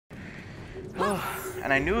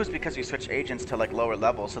And I knew it was because we switched agents to like lower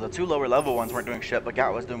level, so the two lower level ones weren't doing shit, but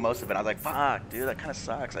Gat was doing most of it. I was like, fuck, dude, that kind of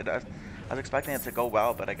sucks. I was expecting it to go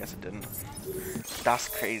well, but I guess it didn't. That's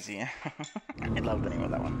crazy. I loved the name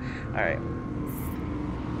of that one. Alright.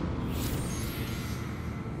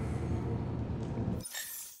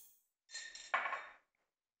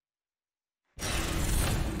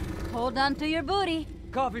 Hold on to your booty.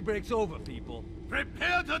 Coffee break's over, people.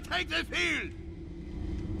 Prepare to take the field!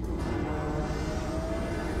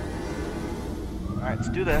 Alright, let's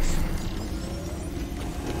do this.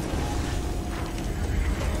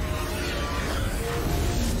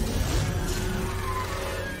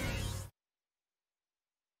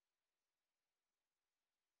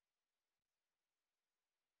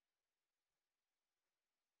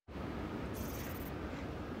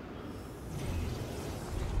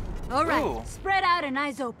 All right, Ooh. spread out and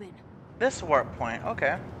eyes open. This warp point,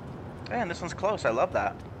 okay. Man, this one's close. I love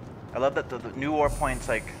that. I love that the new warp points,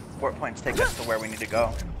 like, warp points take us to where we need to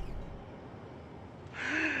go.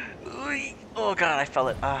 Oh god, I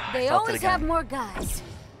felt it. They I felt always it again. have more guys.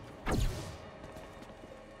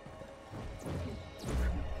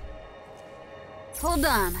 Hold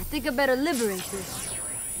on, I think I better liberate this.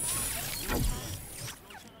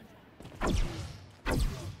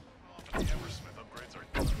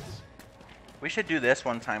 We should do this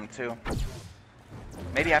one time too.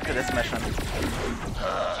 Maybe after this mission.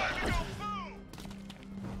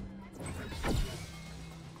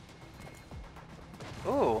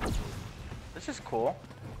 Ooh, this is cool.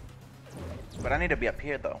 But I need to be up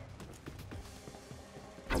here though.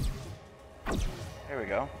 There we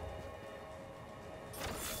go.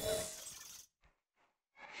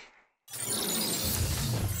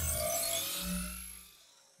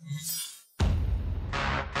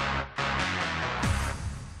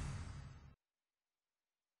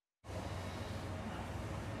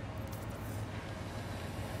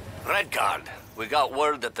 Redguard, we got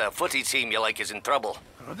word that the footy team you like is in trouble.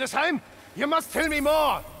 This time, you must tell me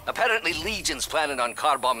more! Apparently Legion's planning on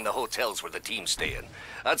car bombing the hotels where the team's staying.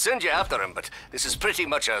 I'd send you after him, but this is pretty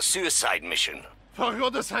much a suicide mission. For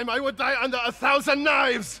goodness time, I would die under 1,000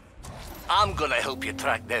 knives! I'm gonna help you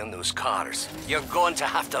track down those cars. You're going to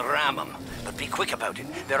have to ram them, but be quick about it.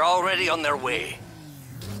 They're already on their way.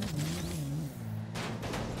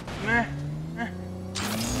 Meh.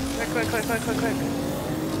 Quick.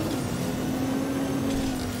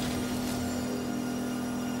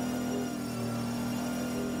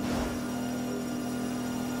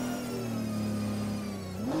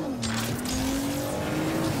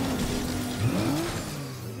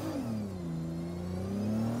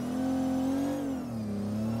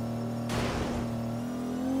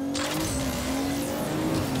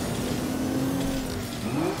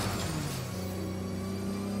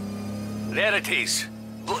 There it is.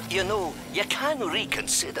 But, you know, you can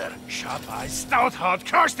reconsider. Sharp-eyed, stout-heart,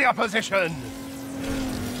 curse the opposition!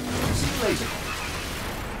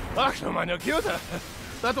 Ach, no, meine Güte.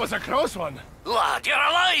 That was a close one. Lad, you're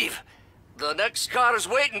alive! The next car is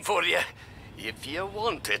waiting for you, if you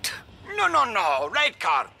want it. No, red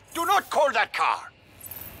car. Do not call that car.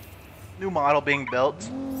 New model being built.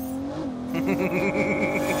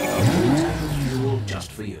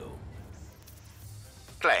 Just for you.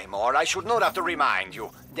 Claymore, I should not have to remind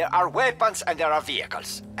you. There are weapons and there are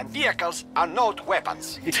vehicles. And vehicles are not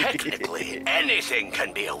weapons. Technically, anything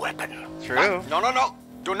can be a weapon. True. No.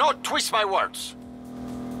 Do not twist my words.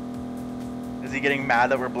 Is he getting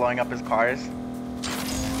mad that we're blowing up his cars?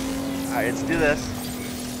 Alright, let's do this.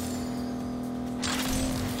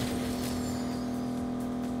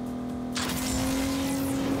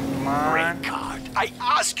 Come on. Ricard, I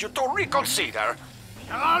ask you to reconsider.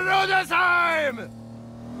 Another time!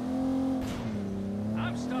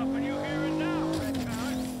 I'm stopping you here and now,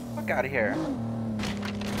 Redguard. Fuck out of here.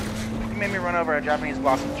 You made me run over a Japanese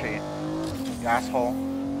blossom tree. You asshole.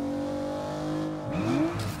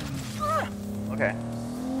 Okay.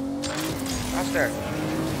 Faster.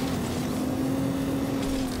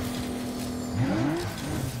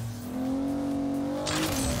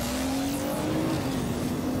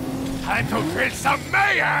 Time to feel some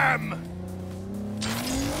mayhem!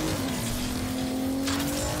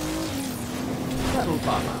 That'll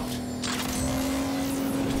bomb out.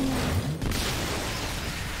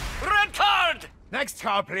 Redguard! Next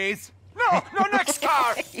car, please. No, next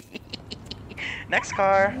car! Next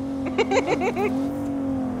car.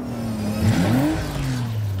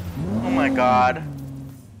 Oh my god.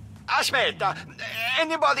 Ahmed,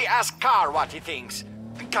 anybody ask Car what he thinks?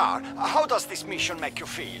 Car, how does this mission make you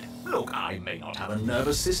feel? Look, I may not have a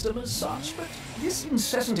nervous system as such, but this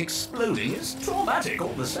incessant exploding is traumatic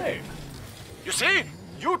all the same. You see?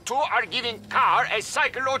 You two are giving Carr a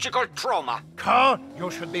psychological trauma. Carr,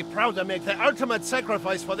 you should be proud to make the ultimate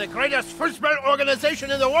sacrifice for the greatest football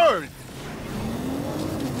organization in the world.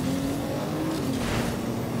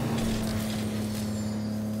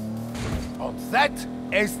 And that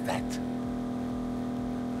is that.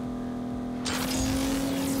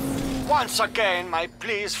 Once again, my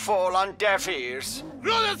pleas fall on deaf ears.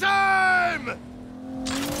 Run time!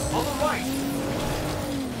 On the right.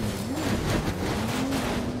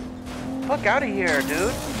 Fuck out of here,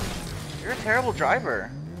 dude. You're a terrible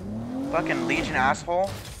driver. Fucking Legion asshole.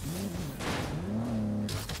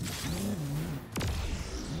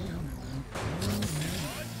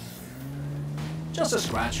 Just a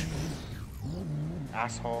scratch.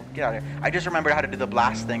 Asshole. Get out of here. I just remembered how to do the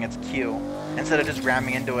blast thing. It's Q. Instead of just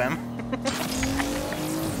ramming into him.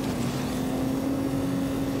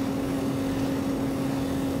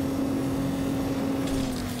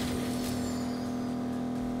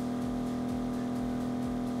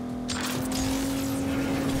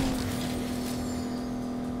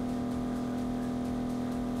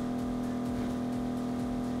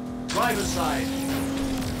 Driver's side.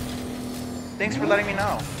 Thanks for letting me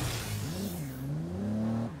know.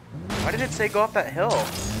 Why did it say go up that hill?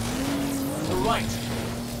 The right.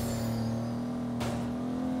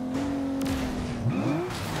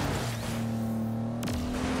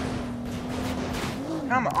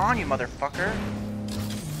 Come on, you motherfucker.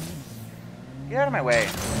 Get out of my way.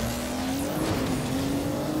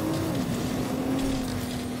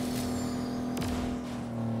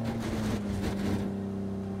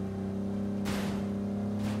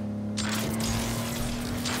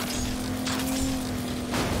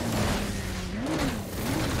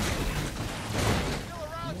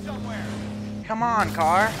 Come on,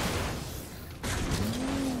 car.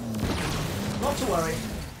 Not to worry.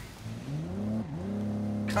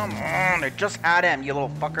 Come on, I just had him, you little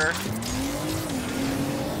fucker.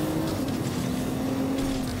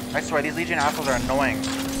 I swear, these Legion assholes are annoying.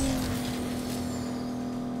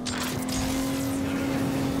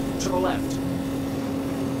 To the left.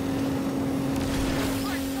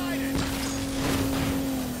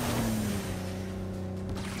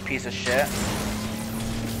 You piece of shit.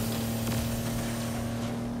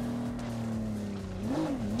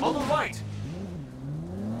 On the right.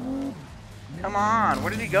 Come on, where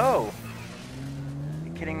did he go? Are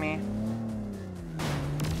you kidding me?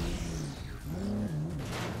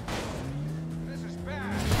 This is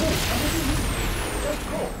bad.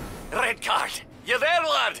 Red card. You there,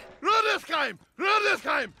 lad? Run this game! Run this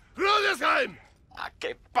game! Run this game! Ah,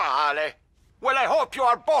 que pale. Well, I hope you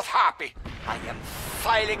are both happy. I am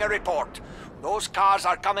filing a report. Those cars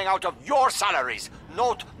are coming out of your salaries.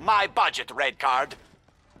 Note my budget, Red Card.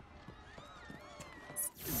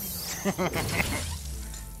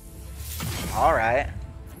 All right.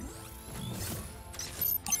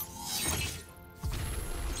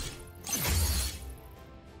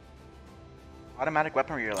 Automatic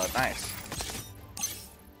weapon reload, nice.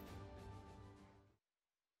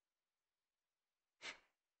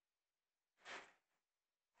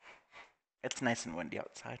 It's nice and windy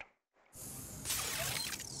outside.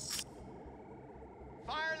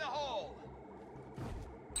 Fire in the hole!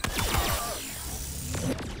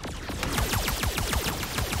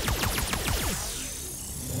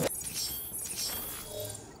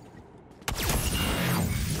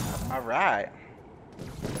 All right.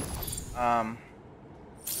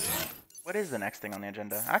 What is the next thing on the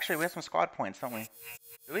agenda? Actually, we have some squad points, don't we?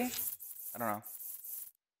 Do we? I don't know.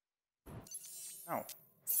 No.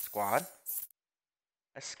 Squad.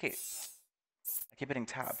 Escape. I keep hitting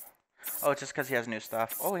tab. Oh, it's just because he has new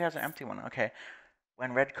stuff. Oh, he has an empty one. Okay.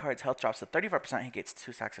 When red card's health drops to 34%, he gets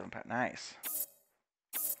 2 stacks of impact. Nice.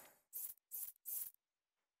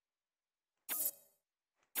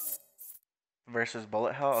 Versus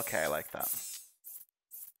bullet hell? Okay, I like that.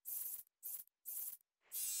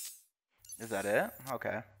 Is that it?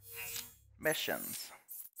 Okay. Missions.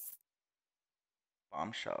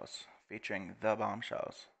 Bombshells. Featuring the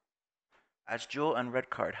bombshells. As Jewel and Red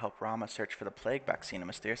Card help Rama search for the plague vaccine, a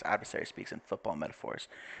mysterious adversary speaks in football metaphors.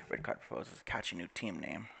 Red Card proposes a catchy new team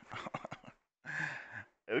name.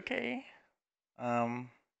 Okay.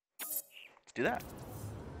 Let's do that.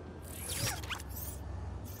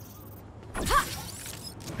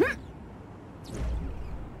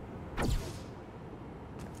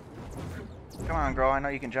 Come on, girl. I know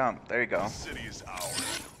you can jump. There you go. The city is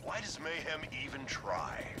ours. Why does Mayhem even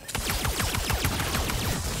try?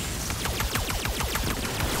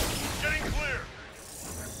 Getting clear.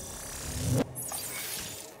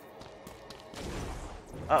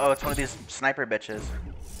 Uh-oh, it's one of these sniper bitches.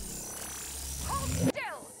 Hold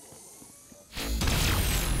still.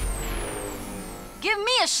 Give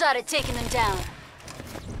me a shot at taking them down.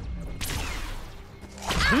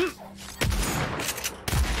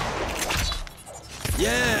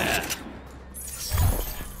 Yeah!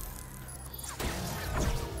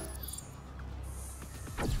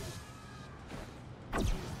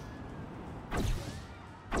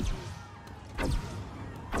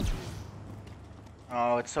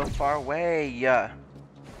 Oh, it's so far away. Yeah.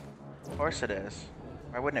 Of course it is.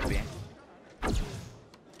 Why wouldn't it be?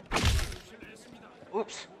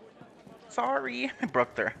 Oops. Sorry. I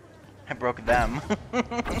broke them.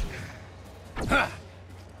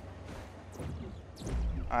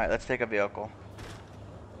 Alright, let's take a vehicle.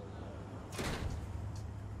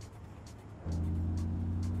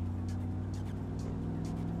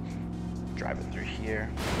 Drive it through here.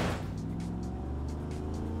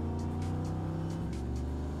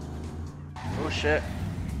 Oh shit.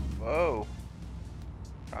 Whoa.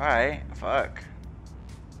 Alright, fuck.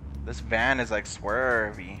 This van is like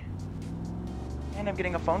swervy. And I'm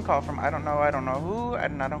getting a phone call from I don't know who,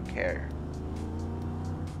 and I don't care.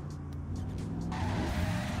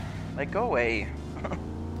 Like, go away.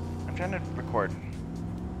 I'm trying to record.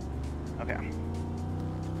 Okay.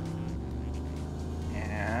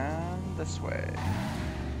 And this way.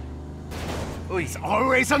 Oh, he's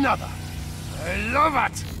always another. I love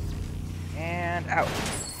it. And out.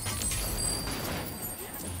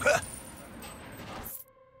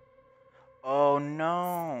 Oh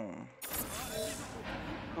no.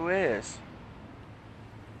 Who is?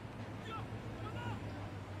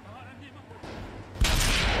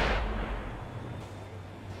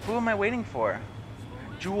 Who am I waiting for?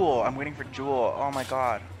 Jewel. I'm waiting for Jewel. Oh my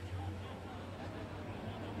god.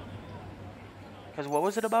 Because what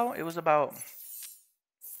was it about? It was about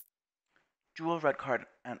Jewel, red card,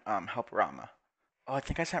 and help Rama. Oh, I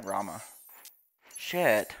think I sent Rama.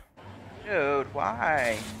 Shit. Dude,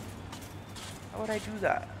 why? Why would I do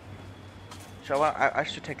that? So I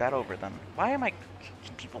should take that over then. Why am I...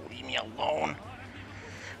 Can people leave me alone?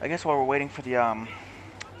 I guess while we're waiting for the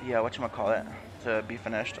whatchamacallit to be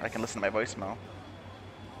finished, I can listen to my voicemail.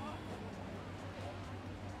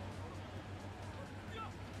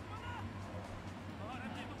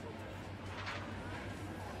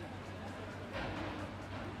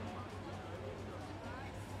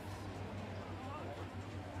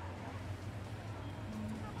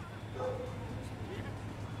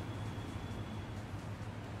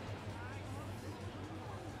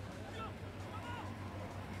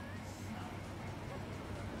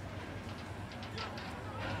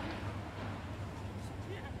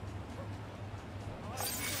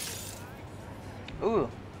 Ooh,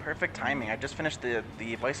 perfect timing. I just finished the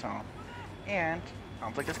voicemail. And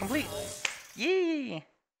conflict is complete. Yay!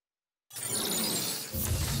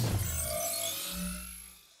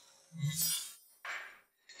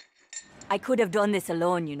 I could have done this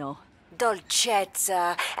alone, you know.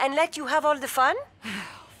 Dolcezza, and let you have all the fun?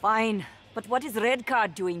 Fine, but what is Red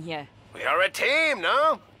Card doing here? We are a team,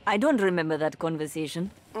 no? I don't remember that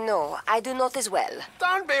conversation. No, I do not as well.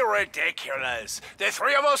 Don't be ridiculous. The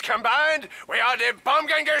three of us combined, we are the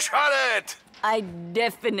Bombgängerscharret! I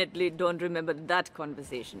definitely don't remember that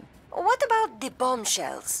conversation. What about the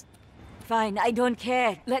bombshells? Fine, I don't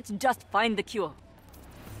care. Let's just find the cure.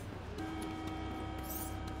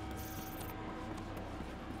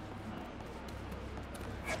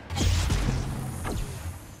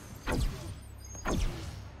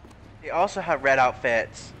 They also have red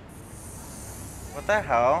outfits. What the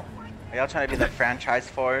hell? Are y'all trying to be the franchise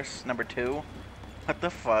force #2? What the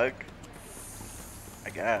fuck? I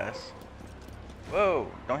guess.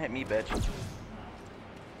 Whoa, don't hit me, bitch.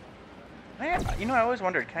 You know, I always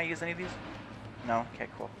wondered, can I use any of these? No? Okay,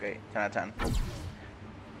 cool. Great. 10 out of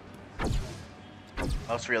 10.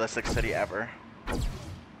 Most realistic city ever.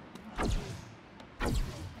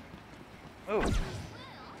 Ooh.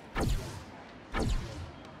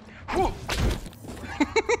 Whew.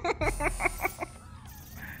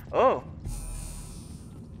 Oh.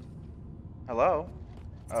 Hello?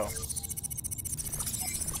 Oh.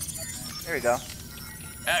 There we go.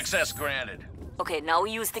 Access granted. Okay, now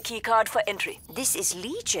we use the key card for entry. This is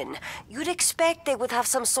Legion. You'd expect they would have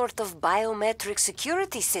some sort of biometric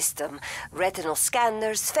security system. Retinal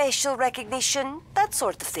scanners, facial recognition, that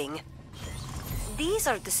sort of thing. These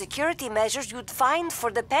are the security measures you'd find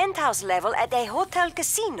for the penthouse level at a hotel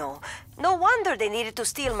casino. No wonder they needed to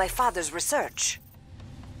steal my father's research.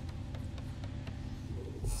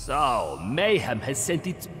 So, Mayhem has sent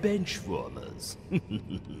its bench warmers.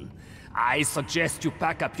 I suggest you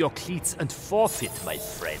pack up your cleats and forfeit, my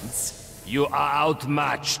friends. You are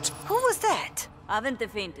outmatched. Who was that? Haven't the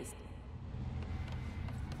faintest.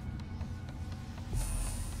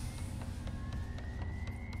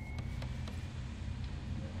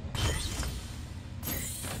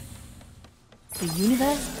 The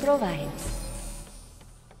universe provides.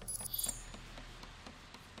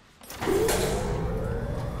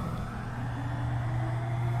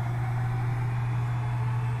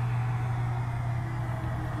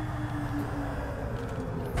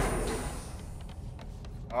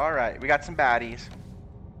 Alright, we got some baddies.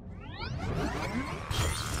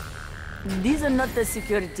 These are not the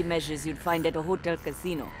security measures you'd find at a hotel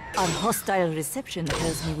casino. Our hostile reception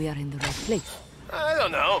tells me we are in the right place. I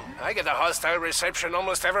don't know. I get a hostile reception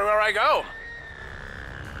almost everywhere I go.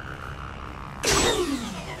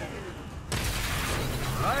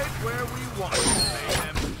 Right where we want it,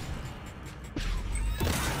 Mayhem.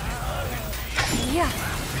 Yeah.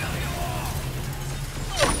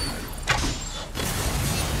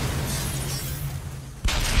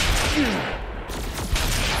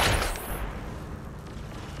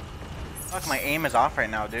 Fuck, my aim is off right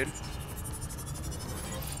now, dude.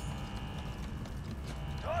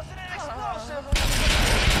 Tossing an explosive.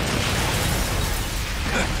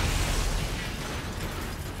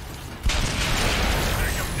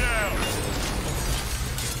 Take him down.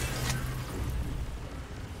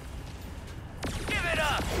 Give it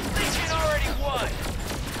up. Legion already won.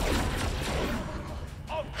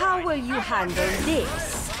 How will you handle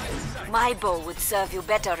this? My bow would serve you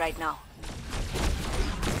better right now.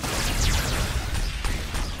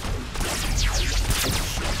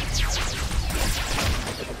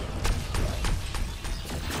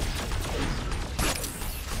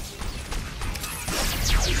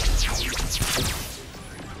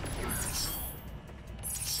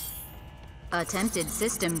 Attempted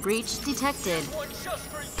system breach detected. One just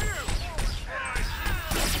for you.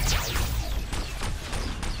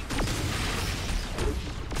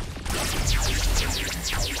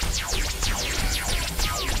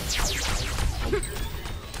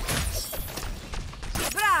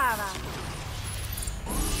 Brava!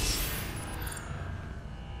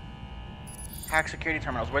 Hack security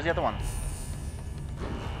terminals. Where's the other one?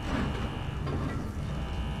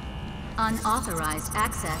 Unauthorized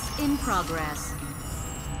access in progress.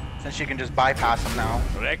 Since you can just bypass them now.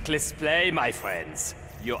 Reckless play, my friends.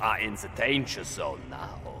 You are in the danger zone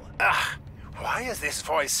now. Ugh, why is this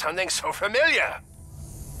voice sounding so familiar?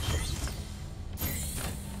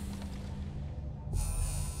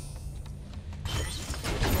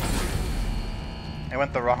 I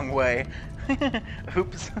went the wrong way.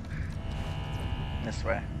 Oops. This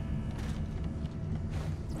way.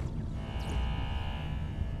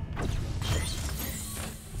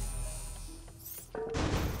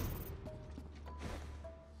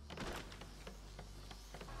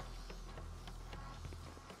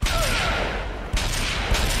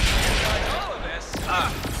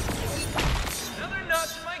 Another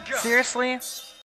notch in my gun. Seriously?